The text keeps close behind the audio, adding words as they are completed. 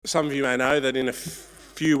Some of you may know that in a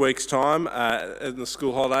few weeks' time, in the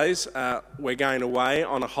school holidays, we're going away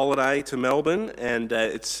on a holiday to Melbourne, and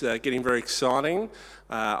it's getting very exciting.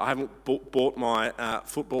 I haven't bought my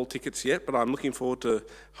football tickets yet, but I'm looking forward to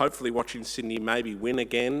hopefully watching Sydney maybe win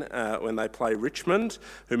again when they play Richmond,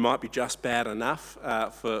 who might be just bad enough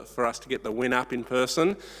for us to get the win up in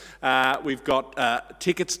person. We've got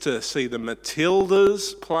tickets to see the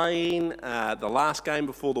Matildas playing the last game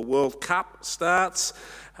before the World Cup starts.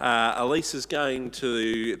 Elise is going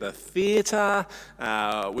to the theatre.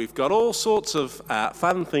 We've got all sorts of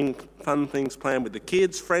fun things planned with the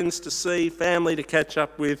kids, friends to see, family to catch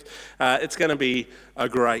up with. It's going to be a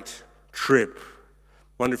great trip.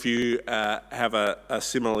 Wonder if you have a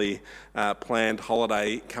similarly planned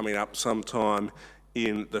holiday coming up sometime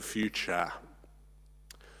in the future.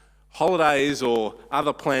 Holidays or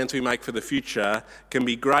other plans we make for the future can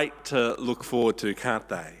be great to look forward to, can't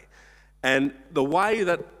they? And the way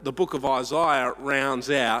that the book of Isaiah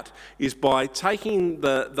rounds out is by taking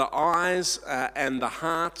the eyes and the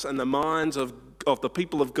hearts and the minds of the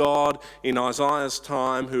people of God in Isaiah's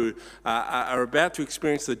time who are about to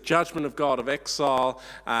experience the judgment of God of exile,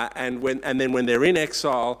 and then when they're in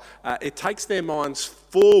exile, it takes their minds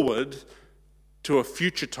forward to a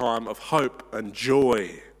future time of hope and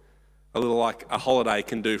joy, a little like a holiday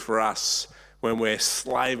can do for us when we're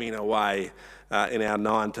slaving away in our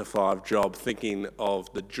 9-to-5 job, thinking of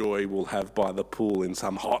the joy we'll have by the pool in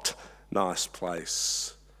some hot, nice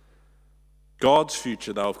place. God's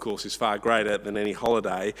future, though, of course, is far greater than any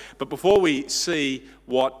holiday. But before we see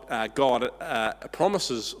what God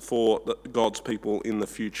promises for God's people in the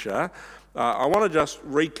future, I want to just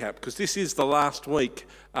recap, because this is the last week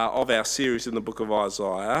of our series in the book of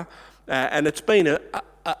Isaiah, and it's been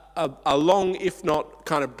a long, if not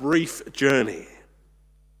kind of brief journey.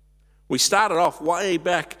 We started off way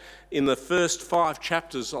back in the first 5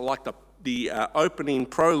 chapters, like the opening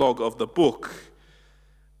prologue of the book,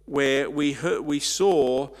 where we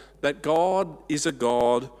saw that God is a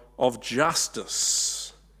God of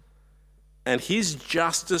justice. And his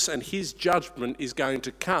justice and his judgment is going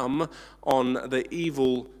to come on the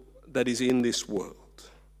evil that is in this world.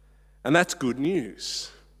 And that's good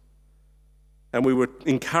news. And we were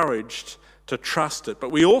encouraged to trust it.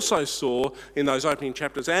 But we also saw in those opening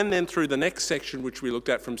chapters, and then through the next section, which we looked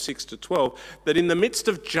at from 6 to 12, that in the midst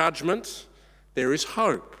of judgment, there is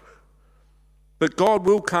hope. That God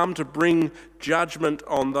will come to bring judgment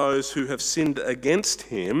on those who have sinned against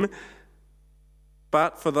him,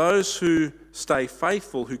 but for those who stay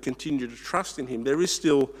faithful, who continue to trust in him, there is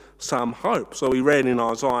still some hope. So we read in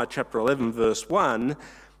Isaiah chapter 11, verse 1,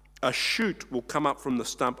 "A shoot will come up from the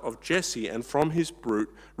stump of Jesse, and from his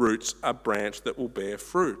roots a branch that will bear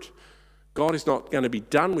fruit." God is not going to be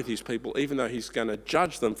done with his people, even though he's going to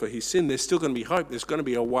judge them for his sin. There's still going to be hope. There's going to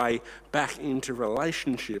be a way back into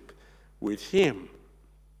relationship with him.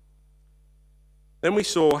 Then we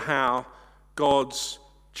saw how God's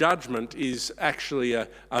judgment is actually a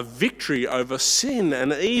victory over sin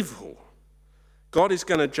and evil. God is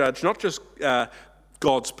going to judge not just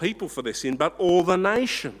God's people for their sin, but all the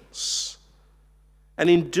nations. And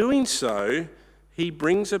in doing so, he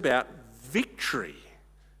brings about victory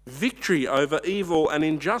over evil and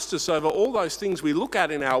injustice, over all those things we look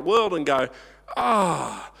at in our world and go,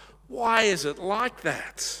 why is it like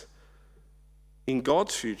that? In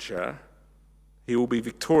God's future, he will be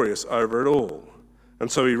victorious over it all.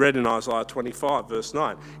 And so we read in Isaiah 25, verse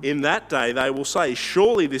 9, "In that day they will say,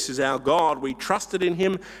 'Surely this is our God. We trusted in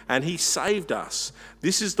him and he saved us.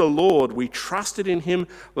 This is the Lord. We trusted in him.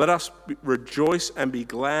 Let us rejoice and be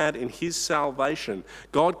glad in his salvation.'"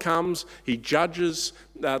 God comes, he judges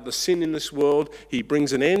the sin in this world, he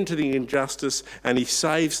brings an end to the injustice, and he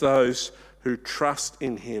saves those who trust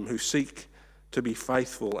in him, who seek to be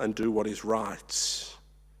faithful and do what is right.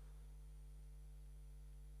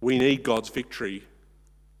 We need God's victory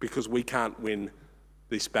because we can't win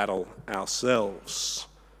this battle ourselves.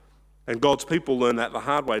 And God's people learn that the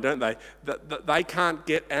hard way, don't they? That they can't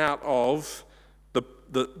get out of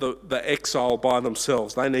the exile by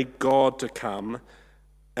themselves. They need God to come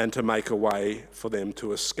and to make a way for them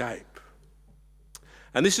to escape.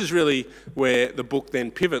 And this is really where the book then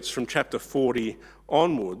pivots from chapter 40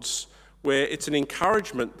 onwards, where it's an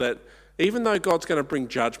encouragement that even though God's going to bring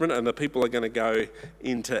judgment and the people are going to go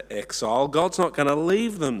into exile, God's not going to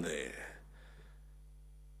leave them there.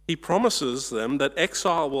 He promises them that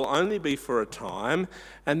exile will only be for a time,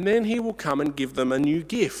 and then he will come and give them a new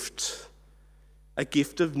gift, a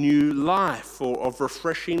gift of new life or of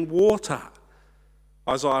refreshing water.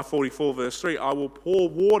 Isaiah 44 verse 3, I will pour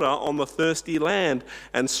water on the thirsty land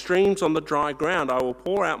and streams on the dry ground. I will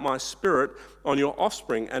pour out my spirit on your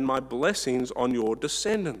offspring and my blessings on your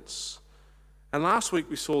descendants. And last week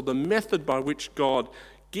we saw the method by which God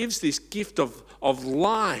gives this gift of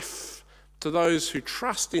life to those who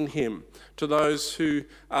trust in him, to those who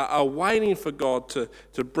are waiting for God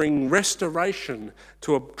to bring restoration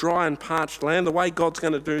to a dry and parched land. The way God's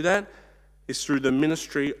going to do that is through the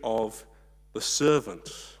ministry of the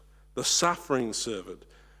servant, the suffering servant,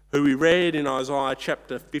 who we read in Isaiah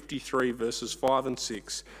chapter 53 verses 5 and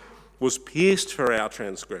 6, was pierced for our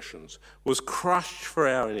transgressions, was crushed for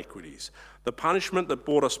our iniquities. The punishment that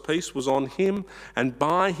brought us peace was on him, and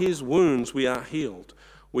by his wounds we are healed.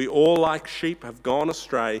 We all like sheep have gone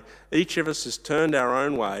astray, each of us has turned our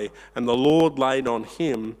own way, and the Lord laid on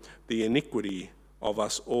him the iniquity of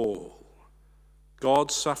us all.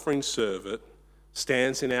 God's suffering servant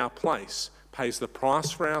stands in our place, pays the price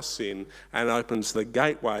for our sin, and opens the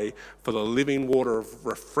gateway for the living water of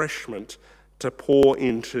refreshment to pour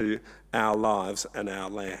into our lives and our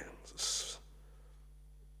lands.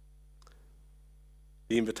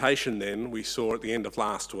 The invitation then we saw at the end of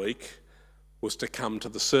last week was to come to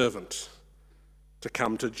the servant, to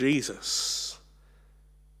come to Jesus.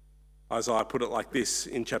 Isaiah put it like this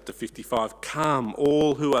in chapter 55, come,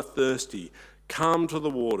 all who are thirsty, come to the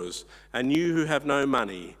waters, and you who have no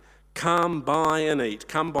money, come buy and eat.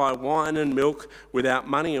 Come buy wine and milk without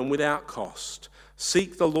money and without cost.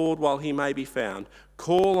 Seek the Lord while he may be found.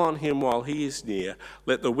 Call on him while he is near.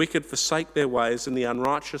 Let the wicked forsake their ways and the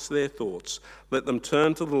unrighteous their thoughts. Let them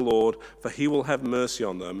turn to the Lord, for he will have mercy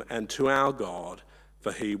on them, and to our God,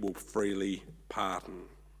 for he will freely pardon.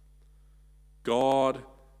 God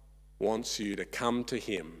wants you to come to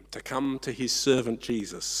him, to come to his servant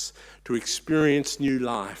Jesus, to experience new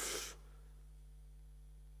life,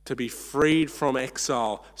 to be freed from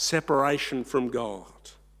exile, separation from God.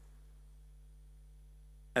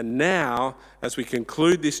 And now, as we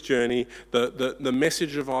conclude this journey, the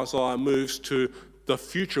message of Isaiah moves to the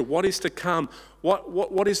future. What is to come?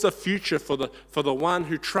 What is the future for the one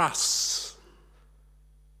who trusts?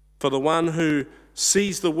 For the one who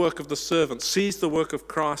sees the work of the servant, sees the work of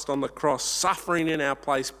Christ on the cross, suffering in our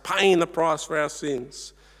place, paying the price for our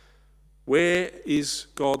sins. Where is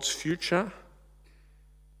God's future?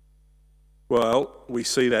 Well, we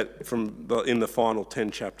see that in the final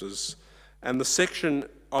 10 chapters. And the section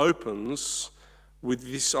opens with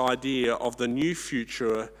this idea of the new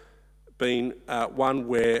future being one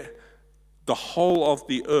where the whole of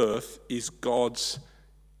the earth is God's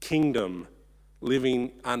kingdom,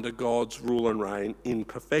 living under God's rule and reign in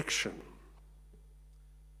perfection.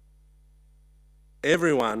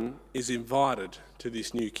 Everyone is invited to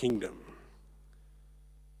this new kingdom.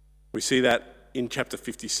 We see that in chapter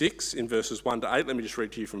 56, in verses 1 to 8. Let me just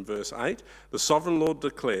read to you from verse 8. The sovereign Lord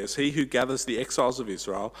declares, he who gathers the exiles of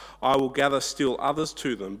Israel, I will gather still others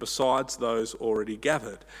to them besides those already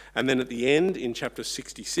gathered. And then at the end, in chapter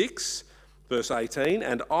 66, verse 18,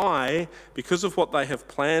 and I, because of what they have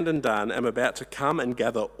planned and done, am about to come and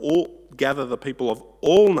gather the people of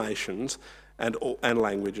all nations and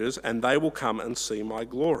languages, and they will come and see my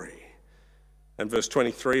glory. And verse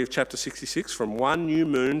 23 of chapter 66, from one new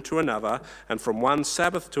moon to another, and from one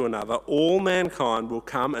Sabbath to another, all mankind will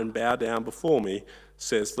come and bow down before me,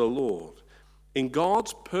 says the Lord. In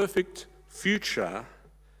God's perfect future,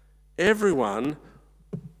 everyone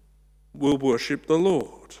will worship the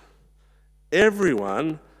Lord.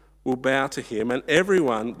 Everyone will bow to him, and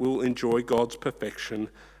everyone will enjoy God's perfection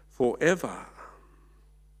forever.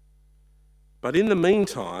 But in the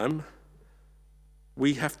meantime,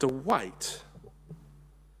 we have to wait.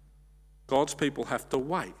 God's people have to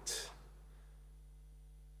wait.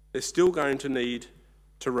 They're still going to need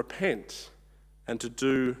to repent and to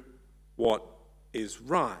do what is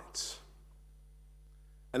right.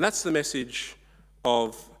 And that's the message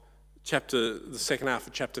of the second half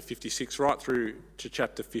of chapter 56 right through to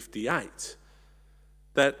chapter 58.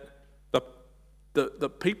 That the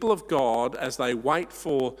people of God, as they wait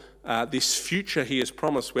for this future he has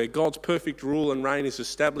promised, where God's perfect rule and reign is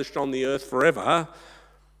established on the earth forever,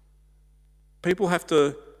 people have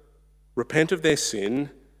to repent of their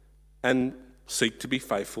sin and seek to be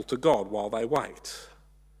faithful to God while they wait.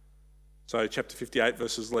 So chapter 58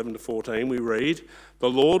 verses 11 to 14 we read,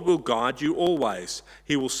 the Lord will guide you always.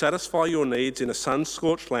 He will satisfy your needs in a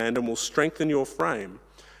sun-scorched land and will strengthen your frame.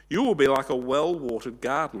 You will be like a well-watered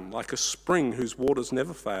garden, like a spring whose waters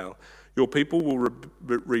never fail. Your people will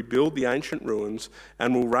rebuild the ancient ruins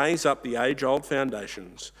and will raise up the age-old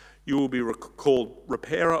foundations. You will be called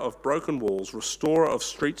repairer of broken walls, restorer of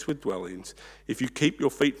streets with dwellings, if you keep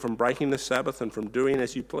your feet from breaking the Sabbath and from doing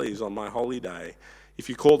as you please on my holy day, if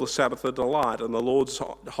you call the Sabbath a delight and the Lord's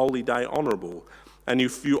holy day honourable, and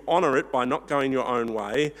if you honour it by not going your own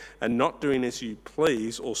way and not doing as you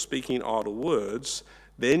please or speaking idle words,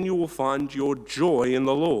 then you will find your joy in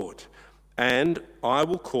the Lord. And I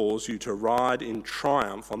will cause you to ride in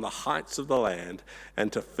triumph on the heights of the land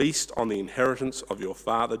and to feast on the inheritance of your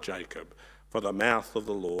father Jacob, for the mouth of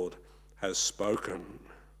the Lord has spoken.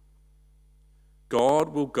 God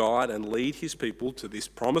will guide and lead his people to this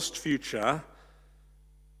promised future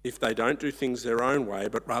if they don't do things their own way,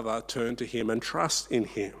 but rather turn to him and trust in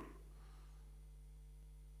him.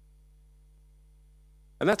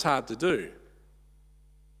 And that's hard to do.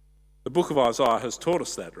 The book of Isaiah has taught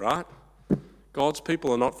us that, right? God's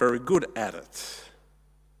people are not very good at it.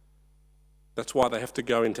 That's why they have to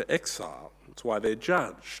go into exile. That's why they're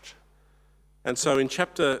judged. And so in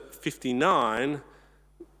chapter 59,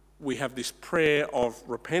 we have this prayer of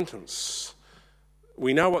repentance.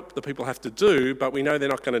 We know what the people have to do, but we know they're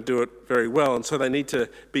not going to do it very well, and so they need to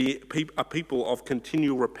be a people of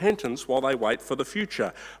continual repentance while they wait for the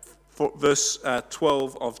future. For verse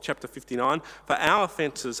 12 of chapter 59, for our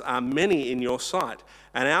offences are many in your sight,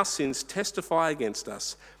 and our sins testify against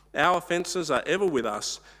us. Our offences are ever with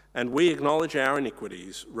us, and we acknowledge our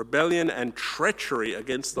iniquities, rebellion and treachery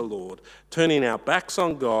against the Lord, turning our backs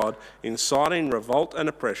on God, inciting revolt and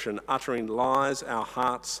oppression, uttering lies our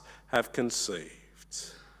hearts have conceived.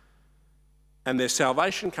 And their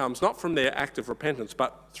salvation comes not from their act of repentance,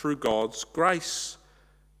 but through God's grace.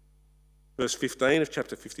 Verse 15 of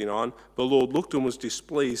chapter 59, the Lord looked and was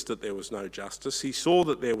displeased that there was no justice. He saw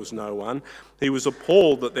that there was no one. He was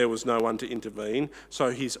appalled that there was no one to intervene.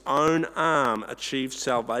 So his own arm achieved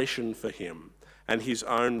salvation for him, and his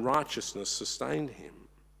own righteousness sustained him.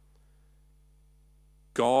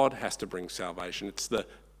 God has to bring salvation.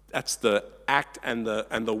 That's the act and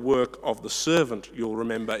the work of the servant, you'll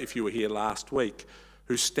remember if you were here last week,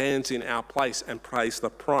 who stands in our place and pays the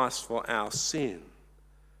price for our sin.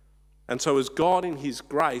 And so as God in his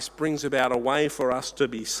grace brings about a way for us to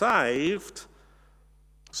be saved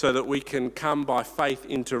so that we can come by faith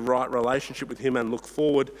into right relationship with him and look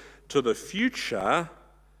forward to the future,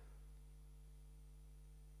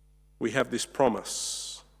 we have this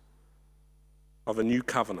promise of a new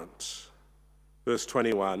covenant. Verse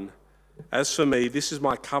 21, as for me, this is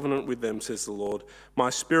my covenant with them, says the Lord. My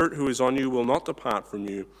spirit who is on you will not depart from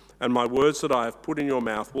you, and my words that I have put in your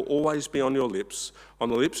mouth will always be on your lips, on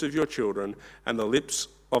the lips of your children, and the lips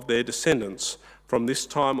of their descendants, from this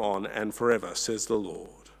time on and forever, says the Lord.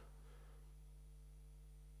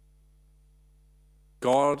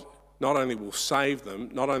 God not only will save them,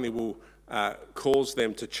 not only will cause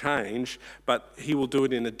them to change, but he will do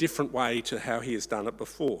it in a different way to how he has done it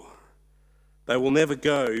before. They will never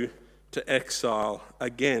go to exile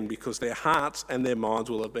again because their hearts and their minds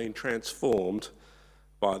will have been transformed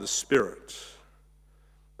by the Spirit.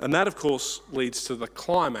 And that, of course, leads to the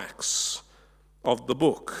climax of the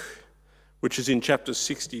book, which is in chapters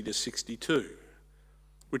 60 to 62,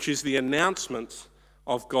 which is the announcement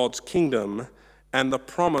of God's kingdom and the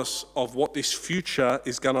promise of what this future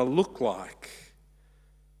is going to look like.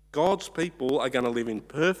 God's people are going to live in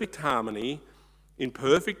perfect harmony, in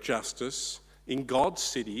perfect justice, in God's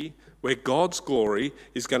city, where God's glory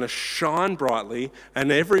is going to shine brightly,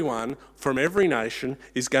 and everyone from every nation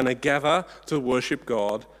is going to gather to worship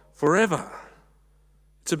God forever.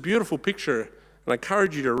 It's a beautiful picture, and I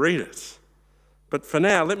encourage you to read it. But for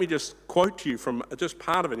now, let me just quote to you from just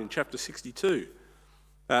part of it in chapter 62,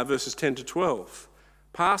 verses 10 to 12.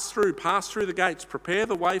 Pass through the gates, prepare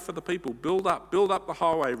the way for the people, build up the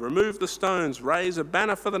highway, remove the stones, raise a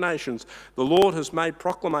banner for the nations. The Lord has made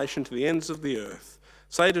proclamation to the ends of the earth.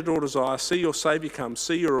 Say to daughter Zion, see your Saviour comes,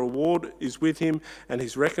 see your reward is with him, and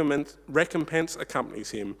his recompense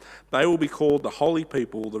accompanies him. They will be called the holy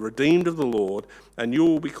people, the redeemed of the Lord, and you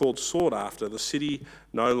will be called sought after, the city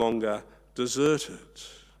no longer deserted.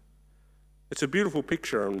 It's a beautiful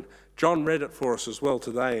picture, and John read it for us as well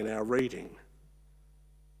today in our reading.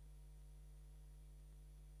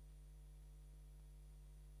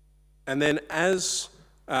 And then as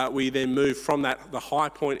we then move from that, the high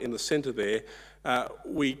point in the centre there,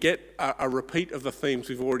 we get a repeat of the themes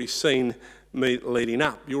we've already seen leading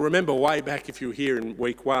up. You'll remember way back, if you were here in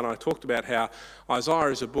week 1, I talked about how Isaiah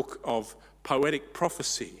is a book of poetic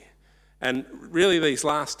prophecy. And really these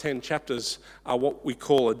last 10 chapters are what we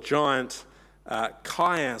call a giant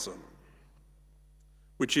chiasm,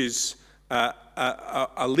 which is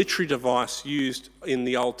a literary device used in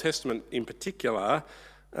the Old Testament in particular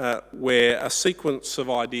where a sequence of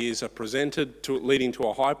ideas are presented leading to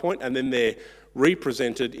a high point, and then they're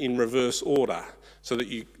represented in reverse order so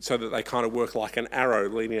that they kind of work like an arrow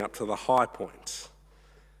leading up to the high point.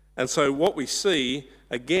 And so what we see,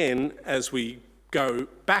 again, as we go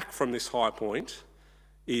back from this high point,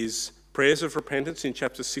 is prayers of repentance in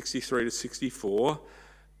chapters 63 to 64,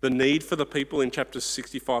 the need for the people in chapters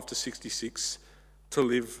 65 to 66 to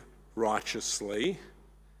live righteously,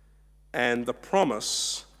 and the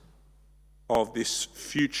promise of this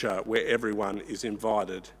future where everyone is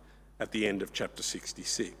invited at the end of chapter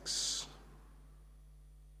 66.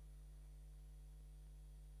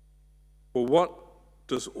 Well, what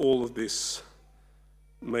does all of this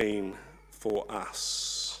mean for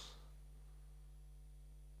us?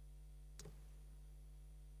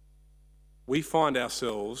 We find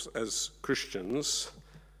ourselves as Christians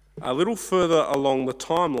a little further along the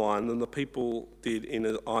timeline than the people did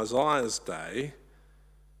in Isaiah's day,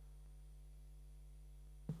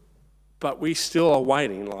 but we still are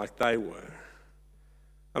waiting like they were.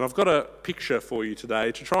 And I've got a picture for you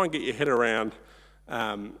today to try and get your head around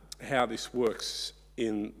how this works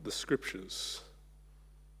in the scriptures.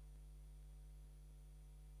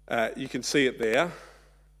 You can see it there.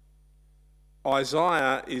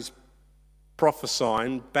 Isaiah is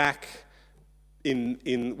prophesying back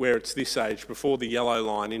in where it's this age, before the yellow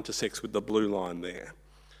line intersects with the blue line there.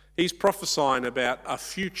 He's prophesying about a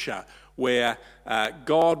future where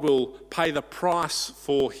God will pay the price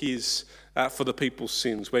for the people's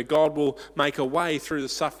sins, where God will make a way through the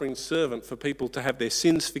suffering servant for people to have their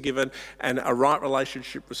sins forgiven and a right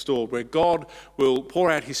relationship restored, where God will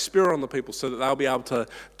pour out his Spirit on the people so that they'll be able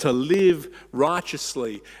to live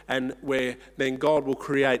righteously, and where then God will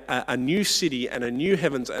create a new city and a new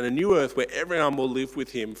heavens and a new earth where everyone will live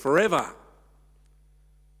with him forever.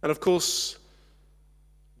 And of course,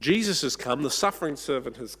 Jesus has come, the suffering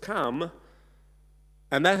servant has come,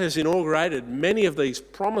 and that has inaugurated many of these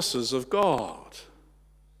promises of God.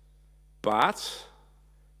 But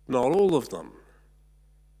not all of them.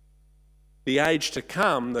 The age to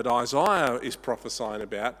come that Isaiah is prophesying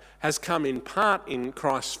about has come in part in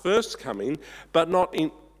Christ's first coming, but not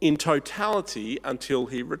in totality until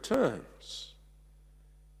he returns.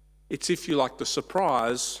 It's, if you like, the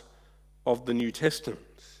surprise of the New Testament.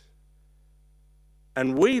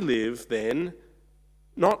 And we live then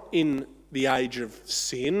not in the age of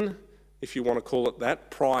sin, if you want to call it that,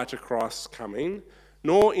 prior to Christ's coming,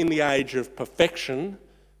 nor in the age of perfection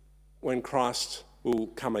when Christ will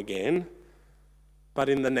come again, but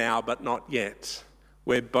in the now but not yet,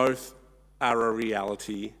 where both are a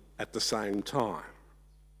reality at the same time.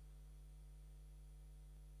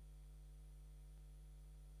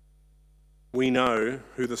 We know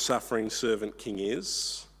who the suffering servant king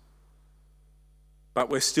is, but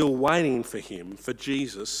we're still waiting for him, for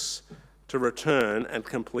Jesus, to return and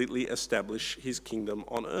completely establish his kingdom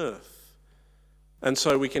on earth. And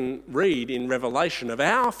so we can read in Revelation of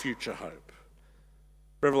our future hope.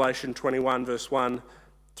 Revelation 21 verse 1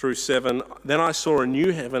 through 7, "Then I saw a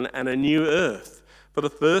new heaven and a new earth, for the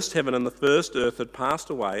first heaven and the first earth had passed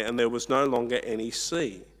away, and there was no longer any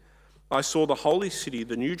sea. I saw the holy city,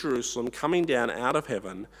 the new Jerusalem, coming down out of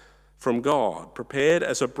heaven from God, prepared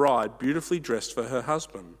as a bride beautifully dressed for her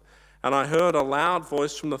husband. And I heard a loud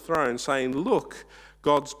voice from the throne saying, 'Look,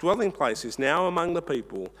 God's dwelling place is now among the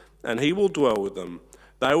people, and he will dwell with them.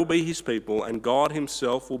 They will be his people, and God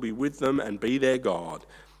himself will be with them and be their God.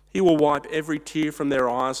 He will wipe every tear from their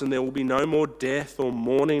eyes, and there will be no more death or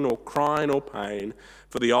mourning or crying or pain,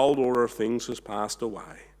 for the old order of things has passed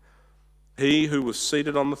away.' He who was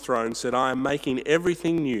seated on the throne said, 'I am making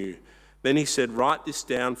everything new.' Then he said, 'Write this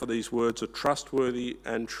down, for these words are trustworthy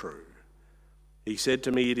and true.' He said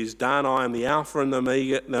to me, 'It is done. I am the Alpha and the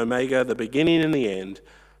Omega, the beginning and the end.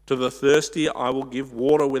 To the thirsty I will give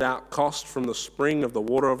water without cost from the spring of the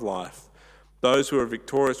water of life. Those who are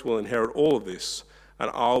victorious will inherit all of this, and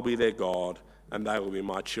I'll be their God, and they will be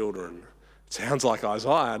my children.'" It sounds like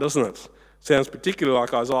Isaiah, doesn't it? It sounds particularly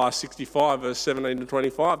like Isaiah 65, verse 17 to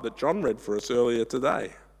 25 that John read for us earlier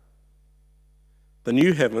today. The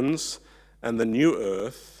new heavens and the new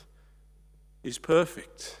earth is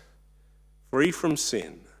perfect, free from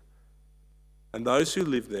sin, and those who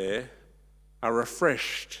live there are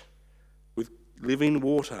refreshed with living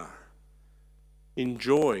water.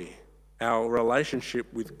 Enjoy our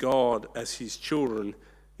relationship with God as his children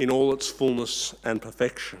in all its fullness and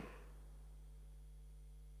perfection.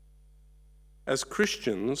 As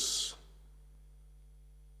Christians,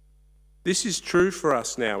 this is true for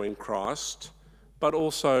us now in Christ, but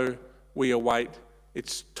also we await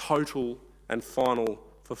its total and final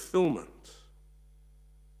fulfillment.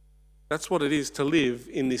 That's what it is to live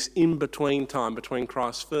in this in-between time between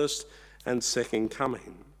Christ's first and second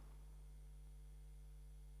coming.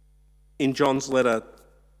 In John's letter,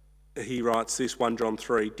 he writes this, 1 John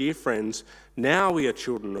 3, "Dear friends, now we are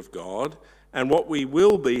children of God, and what we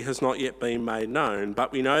will be has not yet been made known,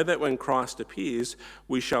 but we know that when Christ appears,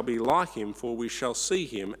 we shall be like him, for we shall see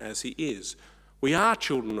him as he is." We are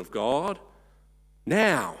children of God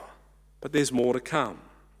now, but there's more to come.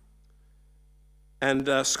 And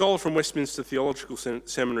a scholar from Westminster Theological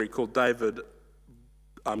Seminary called David,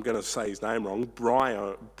 I'm going to say his name wrong,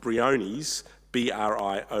 Briones, Briones,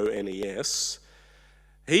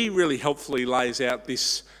 he really helpfully lays out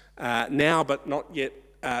this now but not yet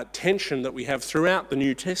tension that we have throughout the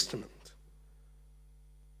New Testament.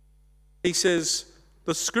 He says,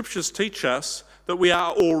 the scriptures teach us that we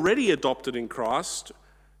are already adopted in Christ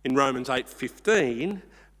in Romans 8:15,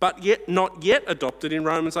 but yet not yet adopted in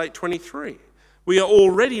Romans 8:23. We are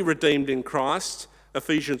already redeemed in Christ,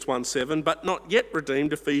 Ephesians 1:7, but not yet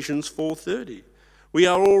redeemed, Ephesians 4:30. We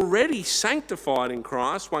are already sanctified in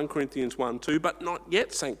Christ, 1 Corinthians 1:2, but not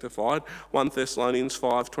yet sanctified, 1 Thessalonians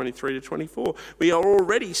 5:23-24. We are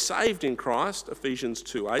already saved in Christ, Ephesians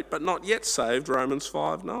 2:8, but not yet saved, Romans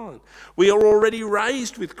 5:9. We are already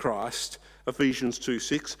raised with Christ, Ephesians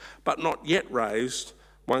 2:6, but not yet raised,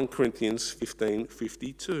 1 Corinthians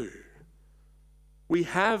 15:52. We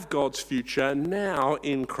have God's future now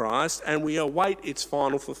in Christ, and we await its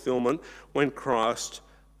final fulfillment when Christ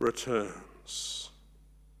returns.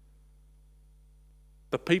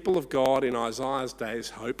 The people of God in Isaiah's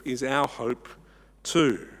day's hope is our hope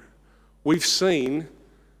too. We've seen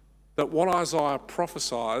that what Isaiah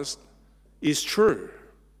prophesied is true.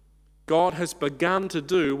 God has begun to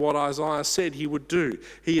do what Isaiah said he would do.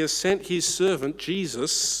 He has sent his servant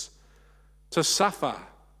Jesus to suffer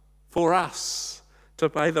for us, to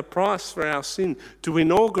pay the price for our sin, to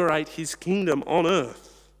inaugurate his kingdom on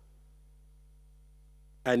earth.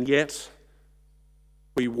 And yet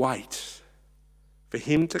we wait for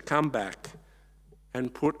him to come back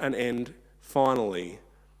and put an end finally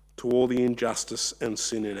to all the injustice and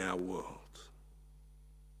sin in our world.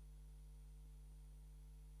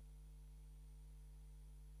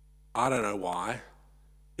 I don't know why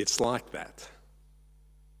it's like that.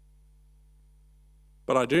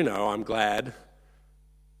 But I do know I'm glad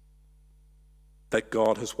that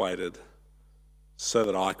God has waited so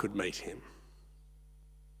that I could meet him.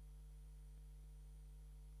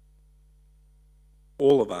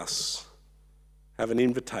 All of us have an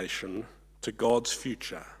invitation to God's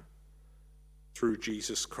future through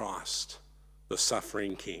Jesus Christ, the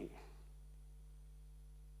suffering King.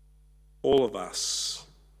 All of us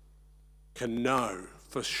can know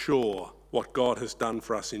for sure what God has done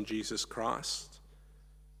for us in Jesus Christ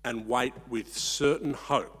and wait with certain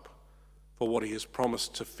hope for what he has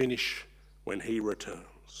promised to finish when he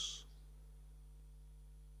returns.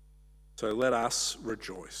 So let us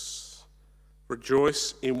rejoice.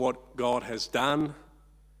 Rejoice in what God has done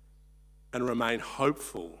and remain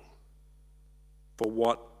hopeful for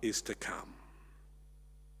what is to come.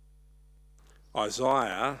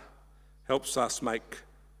 Isaiah helps us make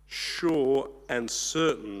sure and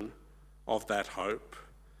certain of that hope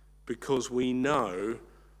because we know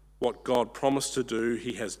what God promised to do,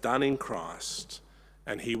 he has done in Christ,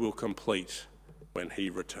 and he will complete when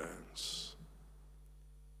he returns.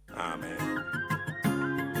 Amen.